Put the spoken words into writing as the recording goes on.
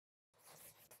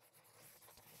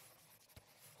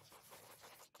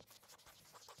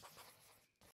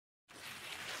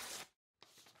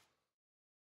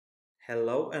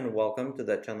Hello and welcome to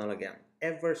the channel again.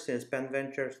 Ever since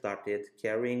PenVenture started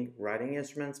carrying writing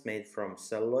instruments made from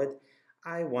celluloid,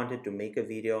 I wanted to make a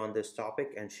video on this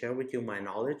topic and share with you my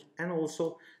knowledge and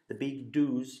also the big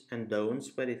do's and don'ts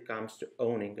when it comes to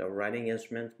owning a writing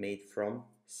instrument made from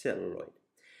celluloid.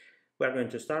 We're going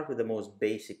to start with the most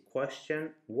basic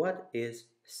question. What is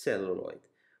celluloid?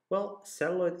 Well,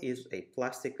 celluloid is a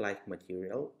plastic-like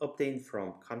material obtained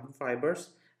from cotton fibers,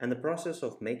 and the process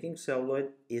of making celluloid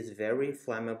is very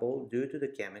flammable due to the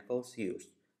chemicals used,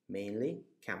 mainly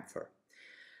camphor.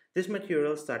 This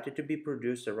material started to be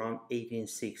produced around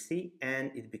 1860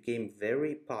 and it became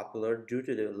very popular due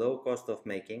to the low cost of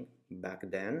making back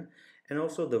then and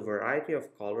also the variety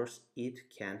of colors it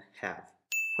can have.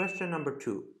 Question number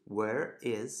 2. Where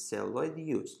is celluloid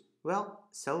used? Well,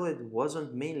 celluloid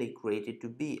wasn't mainly created to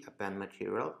be a pen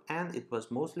material and it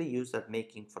was mostly used at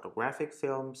making photographic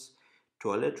films,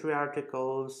 toiletry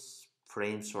articles,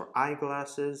 frames for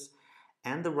eyeglasses,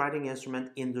 and the writing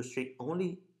instrument industry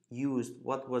only used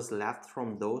what was left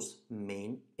from those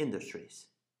main industries.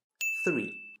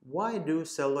 3. Why do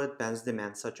celluloid pens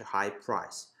demand such a high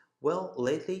price? Well,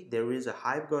 lately there is a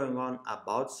hype going on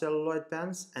about celluloid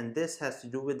pens, and this has to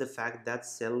do with the fact that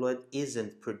celluloid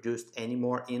isn't produced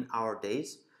anymore in our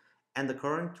days, and the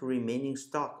current remaining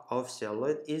stock of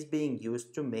celluloid is being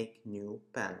used to make new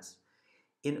pens.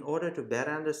 In order to better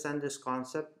understand this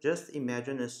concept, just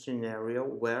imagine a scenario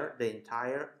where the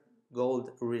entire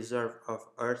gold reserve of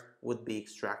Earth would be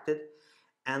extracted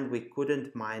and we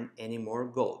couldn't mine any more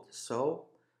gold. So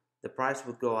the price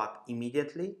would go up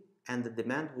immediately and the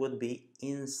demand would be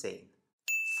insane.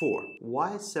 4.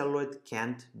 Why celluloid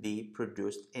can't be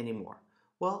produced anymore?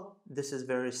 Well, this is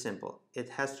very simple. It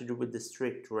has to do with the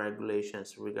strict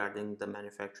regulations regarding the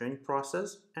manufacturing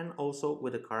process and also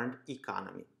with the current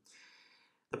economy.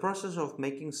 The process of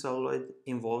making celluloid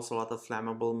involves a lot of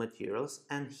flammable materials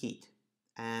and heat,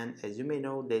 and as you may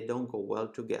know, they don't go well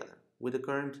together. With the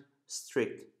current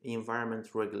strict environment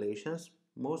regulations,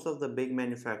 most of the big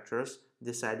manufacturers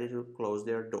decided to close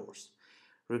their doors.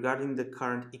 Regarding the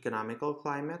current economical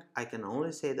climate, I can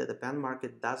only say that the pen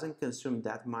market doesn't consume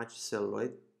that much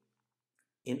celluloid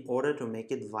in order to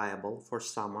make it viable for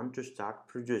someone to start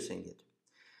producing it.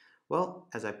 Well,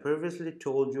 as I previously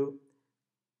told you,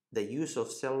 the use of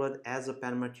celluloid as a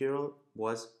pen material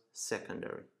was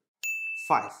secondary.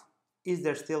 5. Is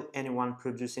there still anyone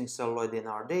producing celluloid in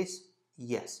our days?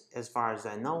 Yes, as far as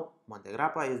I know,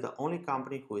 Montegrappa is the only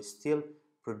company who is still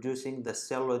producing the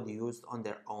celluloid used on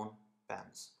their own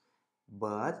pens.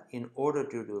 But in order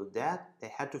to do that, they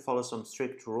had to follow some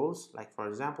strict rules, like for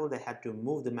example, they had to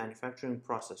move the manufacturing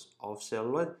process of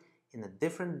celluloid in a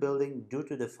different building due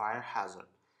to the fire hazard.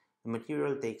 The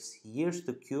material takes years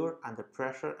to cure under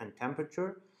pressure and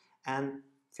temperature, and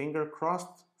finger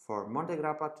crossed for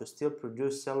Montegrappa to still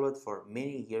produce celluloid for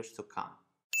many years to come.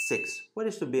 6. What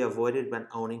is to be avoided when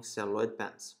owning celluloid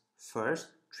pens? First,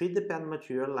 treat the pen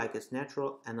material like it's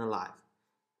natural and alive.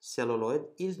 Celluloid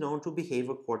is known to behave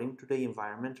according to the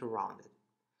environment around it.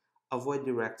 Avoid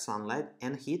direct sunlight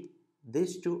and heat.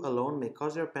 These two alone may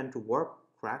cause your pen to warp,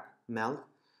 crack, melt,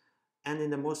 and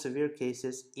in the most severe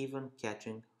cases, even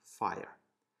catching fire.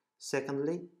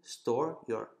 Secondly, store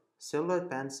your celluloid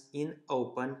pens in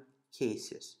open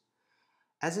cases.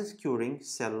 As it's curing,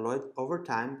 celluloid over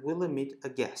time will emit a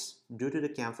gas due to the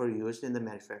camphor used in the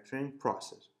manufacturing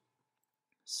process.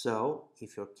 So,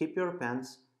 if you keep your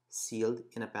pens sealed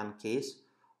in a pen case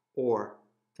or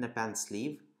in a pen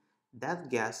sleeve, that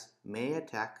gas may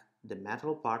attack the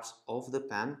metal parts of the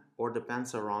pen or the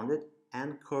pens around it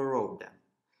and corrode them.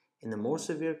 In the more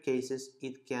severe cases,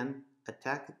 it can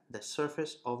attack the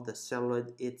surface of the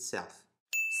celluloid itself.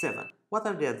 7. What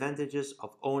are the advantages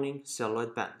of owning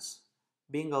celluloid pens?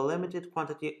 Being a limited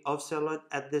quantity of celluloid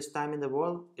at this time in the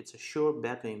world, it's a sure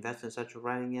bet to invest in such a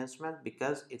writing instrument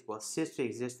because it will cease to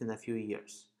exist in a few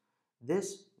years.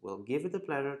 This will give you the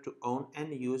pleasure to own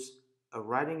and use a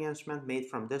writing instrument made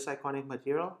from this iconic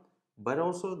material, but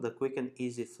also the quick and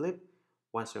easy flip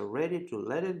once you're ready to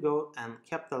let it go and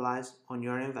capitalize on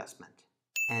your investment.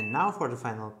 And now for the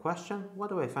final question, what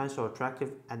do I find so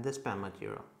attractive at this pen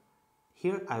material?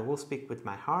 Here I will speak with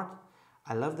my heart.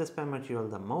 I love this pen material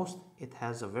the most. It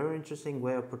has a very interesting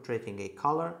way of portraying a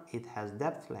color. It has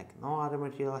depth like no other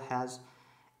material has,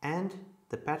 and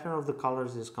the pattern of the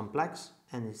colors is complex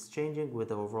and is changing with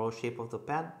the overall shape of the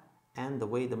pen and the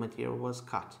way the material was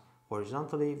cut,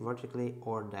 horizontally, vertically,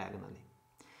 or diagonally.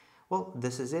 Well,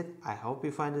 this is it. I hope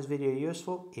you find this video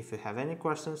useful. If you have any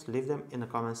questions, leave them in the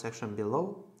comment section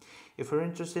below. If you're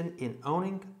interested in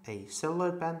owning a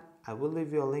celluloid pen, I will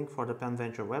leave you a link for the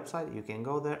PenVenture website. You can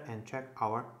go there and check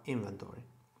our inventory.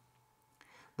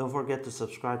 Don't forget to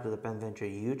subscribe to the PenVenture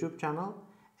YouTube channel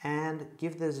and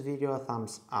give this video a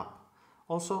thumbs up.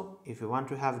 Also, if you want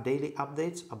to have daily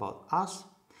updates about us,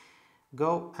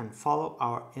 go and follow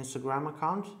our Instagram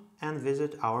account and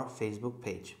visit our Facebook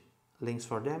page. Links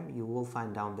for them you will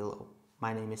find down below.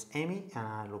 My name is Amy and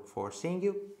I look forward to seeing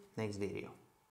you next video.